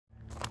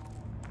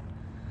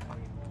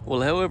Well,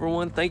 hello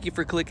everyone, thank you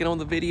for clicking on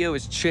the video.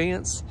 It's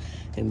Chance,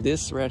 and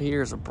this right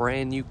here is a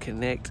brand new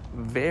Connect,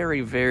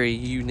 very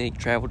unique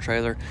travel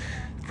trailer.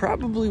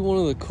 Probably one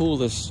of the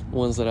coolest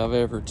ones that I've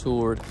ever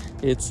toured.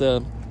 It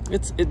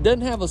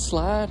doesn't have a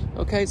slide,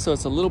 okay, so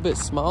it's a little bit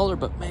smaller,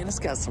 but man, it's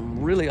got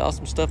some really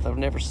awesome stuff that I've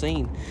never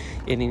seen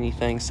in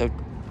anything. So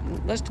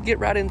let's get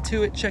right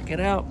into it, check it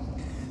out.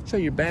 Show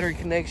your battery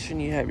connection.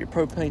 You have your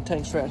propane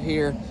tanks right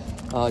here.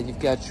 You've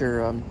got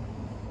your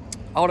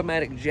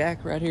automatic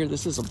jack right here.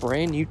 This is a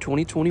brand new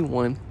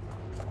 2021.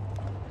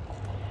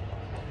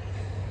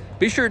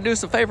 Be sure to do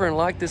us a favor and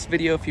like this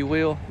video if you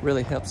will. It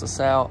really helps us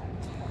out.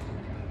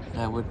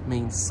 That would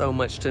mean so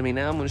much to me.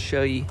 Now I'm going to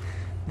show you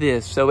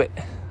this. So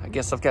I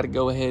guess I've got to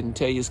go ahead and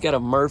tell you, it's got a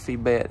Murphy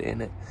bed in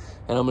it,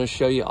 and I'm going to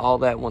show you all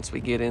that once we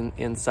get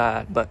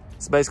inside. But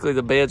it's basically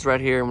the bed's right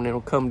here, and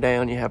it'll come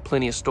down. You have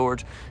plenty of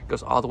storage. It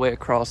goes all the way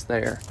across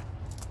there.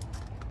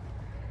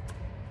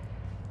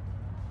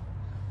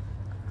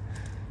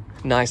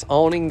 Nice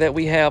awning that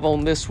we have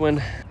on this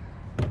one.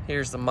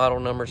 Here's the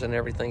model numbers and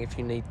everything if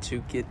you need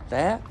to get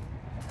that.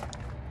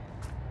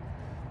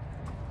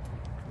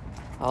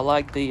 I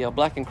like the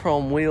black and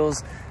chrome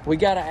wheels. We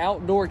got an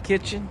outdoor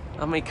kitchen.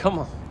 I mean, come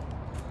on.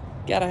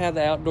 Gotta have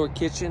the outdoor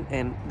kitchen,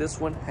 and this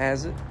one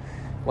has it.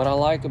 What I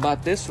like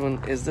about this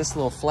one is this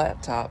little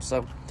flat top.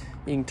 So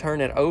you can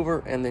turn it over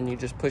and then you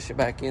just push it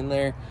back in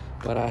there.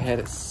 But I had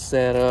it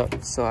set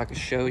up so I could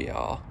show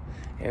y'all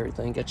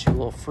everything. Got your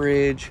little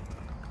fridge.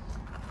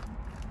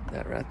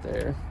 That right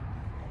there.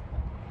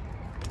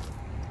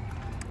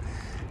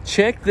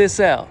 Check this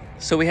out.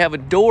 So we have a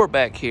door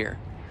back here,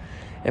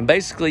 and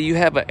basically you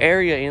have an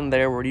area in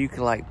there where you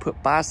can like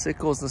put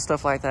bicycles and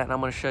stuff like that, and I'm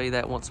going to show you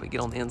that once we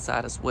get on the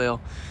inside as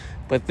well.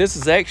 But this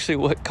is actually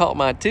what caught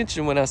my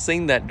attention when I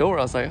seen that door.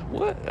 I was like,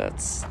 what?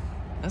 That's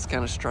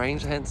kind of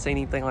strange. I hadn't seen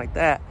anything like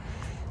that.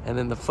 And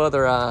then the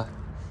further I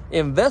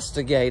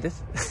investigated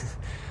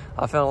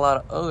I found a lot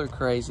of other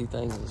crazy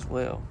things as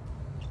well.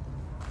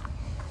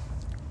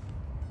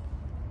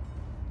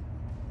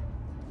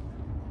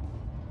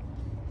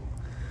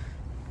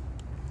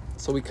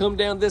 So we come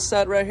down this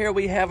side right here,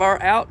 we have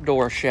our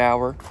outdoor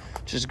shower,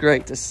 which is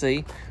great to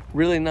see.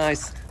 Really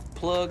nice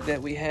plug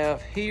that we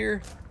have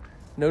here.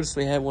 Notice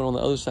we have one on the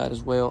other side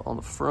as well on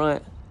the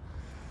front.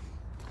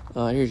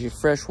 Here's your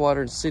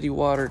freshwater and city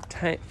water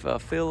tank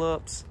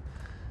fill-ups.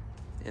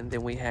 And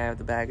then we have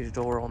the baggage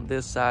door on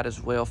this side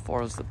as well, as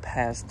far as the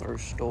pass-through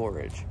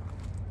storage.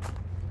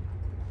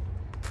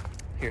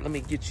 Here, let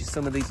me get you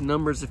some of these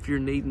numbers if you're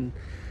needing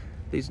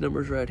these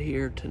numbers right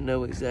here to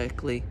know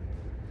exactly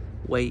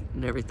weight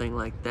and everything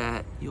like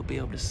that. You'll be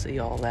able to see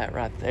all that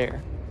right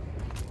there.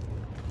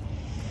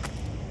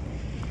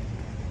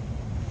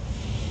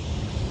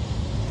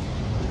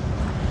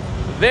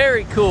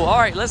 Very cool. All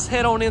right, let's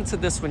head on into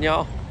this one,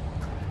 y'all.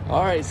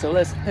 All right, so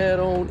let's head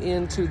on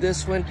into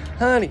this one.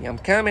 Honey, I'm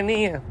coming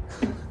in.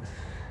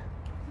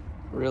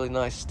 Really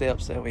nice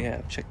steps that we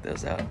have. Check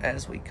those out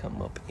as we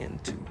come up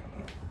into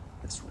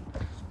this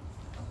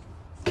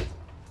one.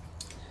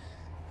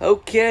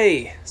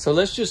 Okay, so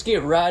let's just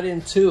get right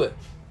into it.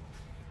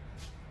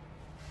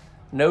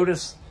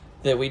 Notice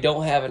that we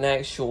don't have an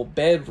actual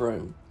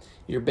bedroom.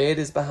 Your bed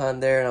is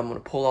behind there, and I'm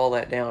going to pull all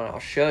that down and I'll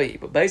show you.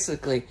 But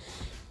basically,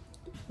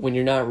 when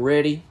you're not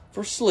ready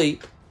for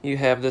sleep, you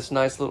have this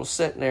nice little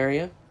setting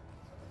area.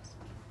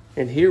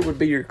 And here would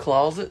be your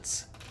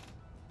closets.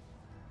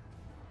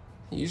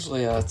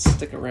 Usually I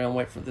stick around,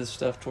 wait for this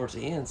stuff towards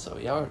the end, so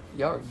y'all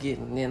are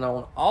getting in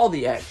on all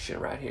the action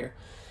right here.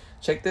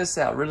 Check this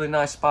out. Really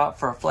nice spot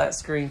for a flat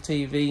screen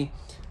TV.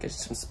 Get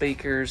some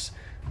speakers.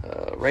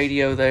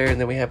 Radio there, and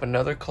then we have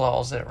another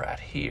closet right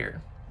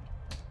here.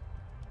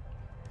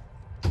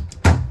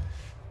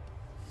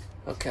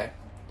 Okay,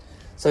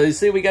 so you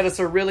see we got us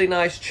a really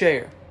nice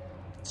chair.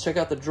 Check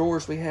out the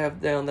drawers we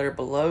have down there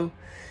below.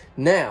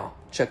 Now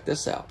check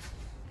this out.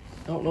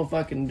 I don't know if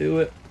I can do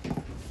it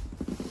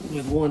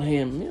with one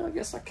hand. Yeah, I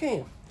guess I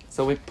can.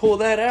 So we pull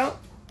that out,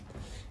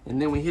 and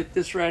then we hit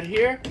this right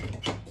here.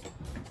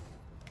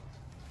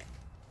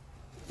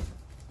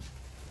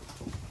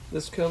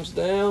 This comes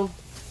down.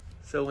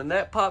 So when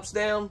that pops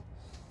down,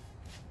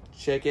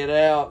 check it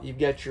out. You've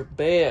got your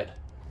bed.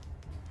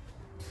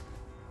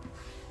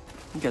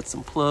 You got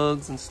some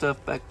plugs and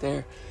stuff back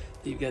there.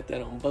 You've got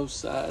that on both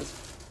sides.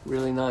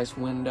 Really nice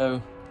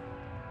window.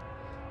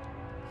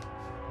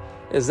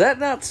 Is that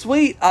not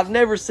sweet? I've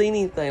never seen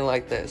anything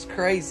like that. It's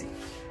crazy.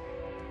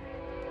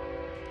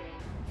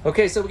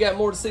 Okay, so we got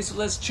more to see, so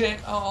let's check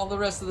all the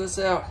rest of this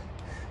out.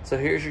 So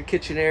here's your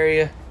kitchen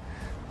area.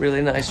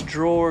 Really nice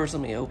drawers.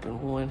 Let me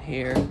open one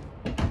here.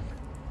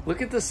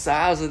 Look at the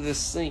size of this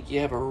sink. You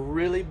have a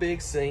really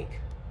big sink.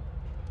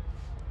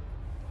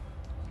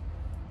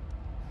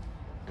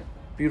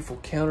 Beautiful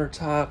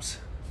countertops.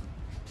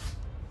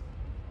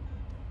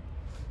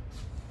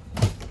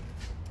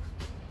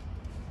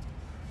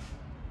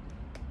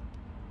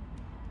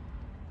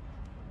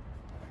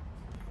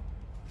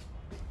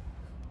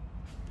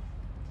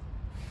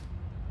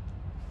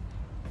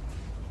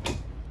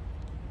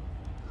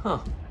 Huh.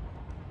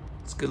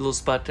 Good little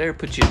spot there.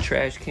 Put you a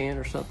trash can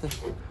or something.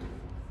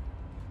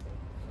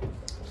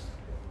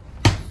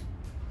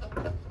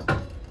 Got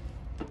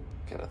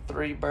a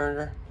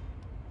 3-burner.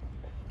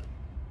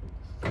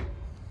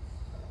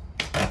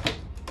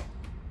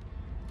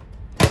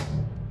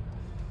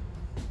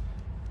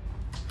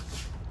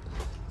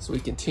 So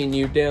we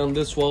continue down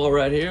this wall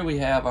right here. We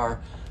have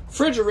our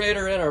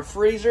refrigerator and our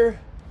freezer.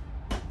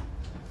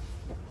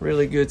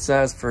 Really good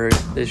size for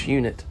this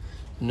unit,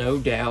 no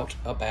doubt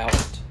about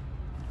it.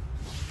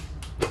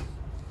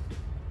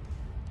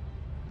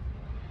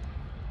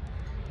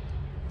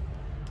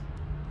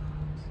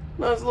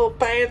 Nice little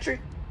pantry.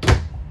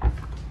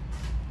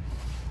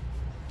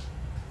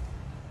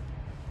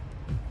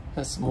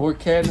 Got some more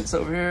cabinets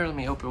over here. Let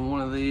me open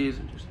one of these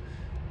and just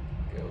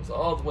goes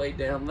all the way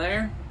down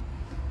there.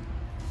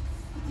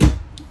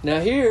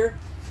 Now here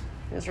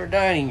is our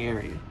dining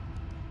area.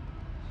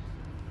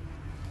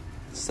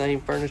 Same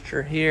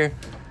furniture here.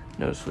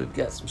 Notice we've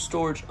got some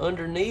storage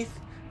underneath.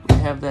 We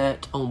have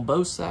that on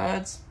both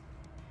sides.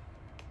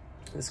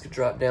 This could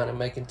drop down and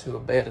make into a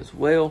bed as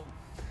well.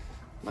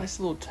 Nice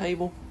little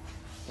table.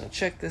 Now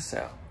check this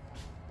out.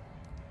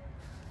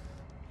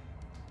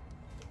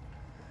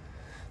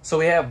 So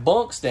we have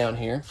bunks down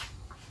here.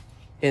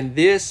 And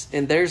there's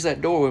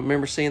that door. We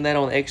remember seeing that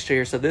on the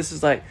exterior. So this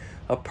is like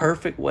a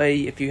perfect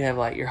way if you have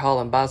like you're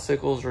hauling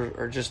bicycles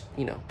or just,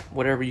 you know,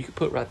 whatever you could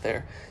put right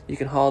there. You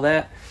can haul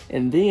that.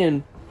 And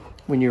then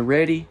when you're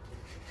ready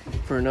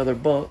for another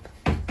bunk,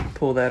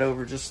 pull that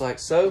over just like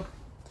so.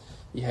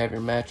 You have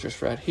your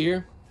mattress right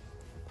here.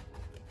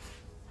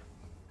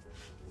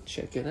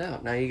 Check it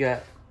out. Now you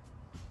got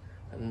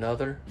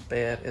another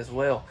bed as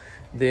well.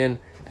 Then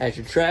as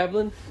you're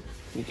traveling,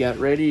 you got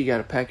ready, you got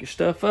to pack your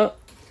stuff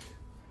up.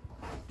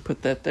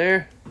 Put that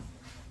there.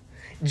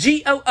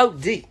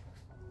 G-O-O-D.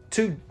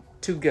 To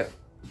go.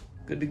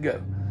 Good to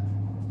go.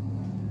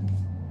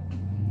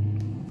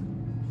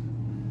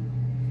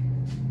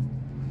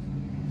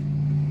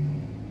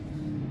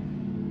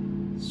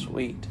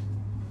 Sweet.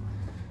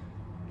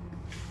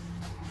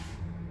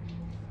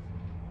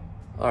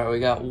 All right, we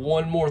got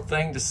one more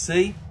thing to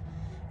see,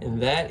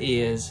 and that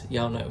is,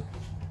 y'all know,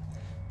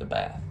 the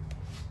bath.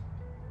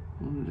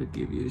 I wanted to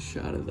give you a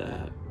shot of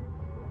that.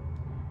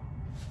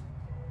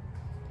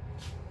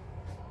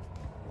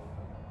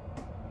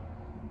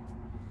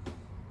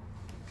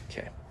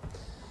 Okay.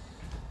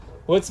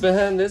 What's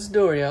behind this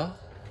door, y'all?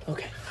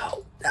 Okay.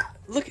 Oh,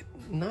 look at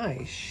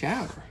nice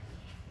shower.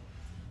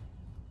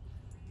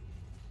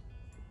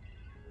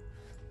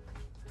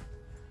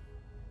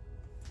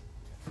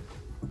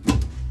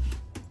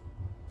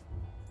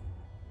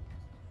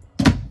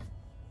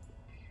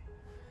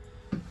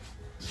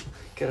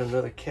 Got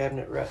another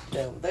cabinet right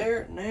down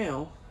there.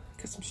 Now,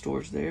 got some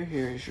storage there.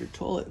 Here is your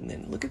toilet, and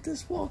then look at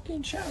this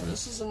walk-in shower.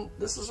 This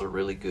is a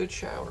really good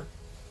shower,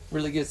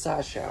 really good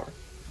size shower.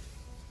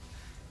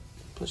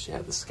 Plus, you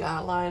have the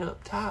skylight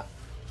up top.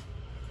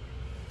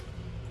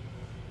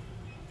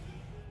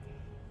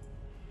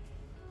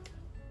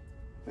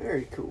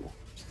 Very cool.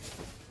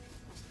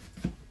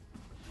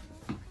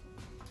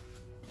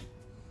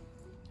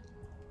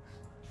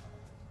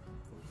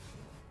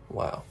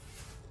 Wow.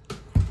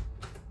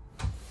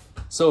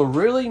 So a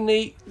really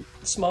neat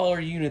smaller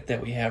unit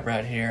that we have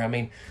right here. I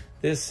mean,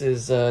 this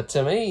is,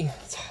 to me,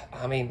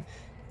 I mean,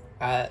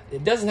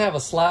 it doesn't have a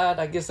slide.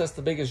 I guess that's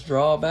the biggest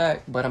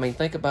drawback. But I mean,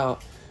 think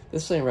about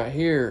this thing right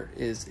here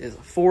is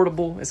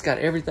affordable. It's got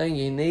everything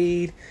you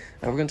need.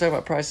 Now we're gonna talk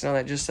about pricing on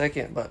that in just a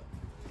second, but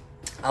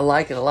I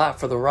like it a lot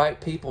for the right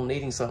people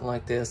needing something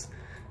like this.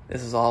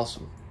 This is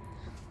awesome.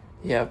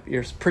 Yeah,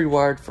 you're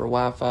pre-wired for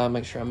Wi-Fi.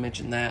 Make sure I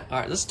mention that. All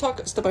right, let's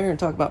step out here and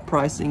talk about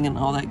pricing and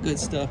all that good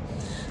stuff.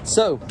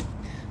 So,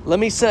 let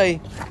me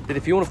say that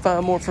if you want to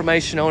find more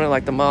information on it,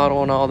 like the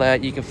model and all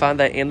that, you can find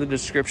that in the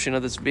description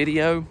of this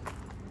video.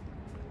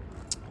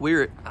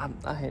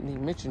 I hadn't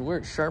even mentioned, we're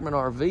at Sherman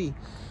RV.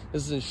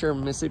 This is in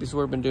Sherman, Mississippi, so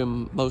we've been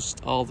doing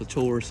all the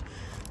tours.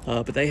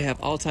 But they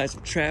have all types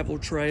of travel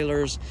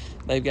trailers.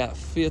 They've got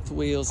fifth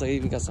wheels. They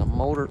even got some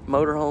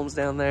motorhomes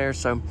down there.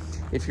 So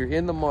if you're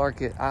in the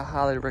market, I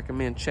highly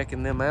recommend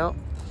checking them out.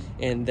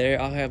 And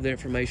I'll have their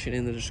information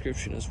in the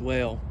description as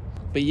well.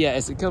 But yeah,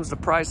 as it comes to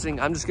pricing,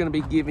 I'm just gonna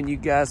be giving you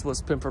guys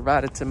what's been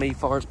provided to me as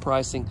far as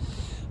pricing.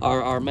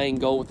 Our main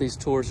goal with these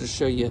tours is to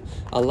show you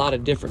a lot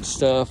of different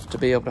stuff to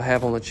be able to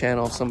have on the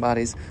channel if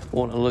somebody's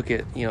wanting to look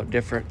at, you know,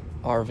 different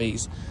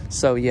RVs.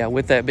 So yeah,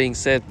 with that being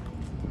said,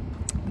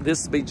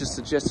 this will be just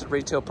suggested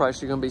retail price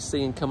you're gonna be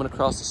seeing coming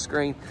across the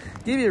screen.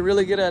 Give you a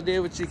really good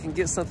idea what you can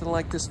get something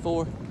like this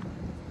for.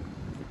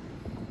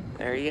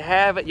 There you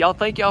have it.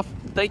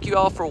 Thank you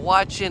all for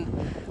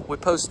watching. We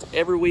post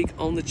every week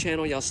on the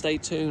channel. Y'all stay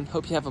tuned.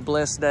 Hope you have a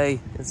blessed day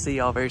and see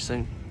y'all very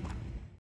soon.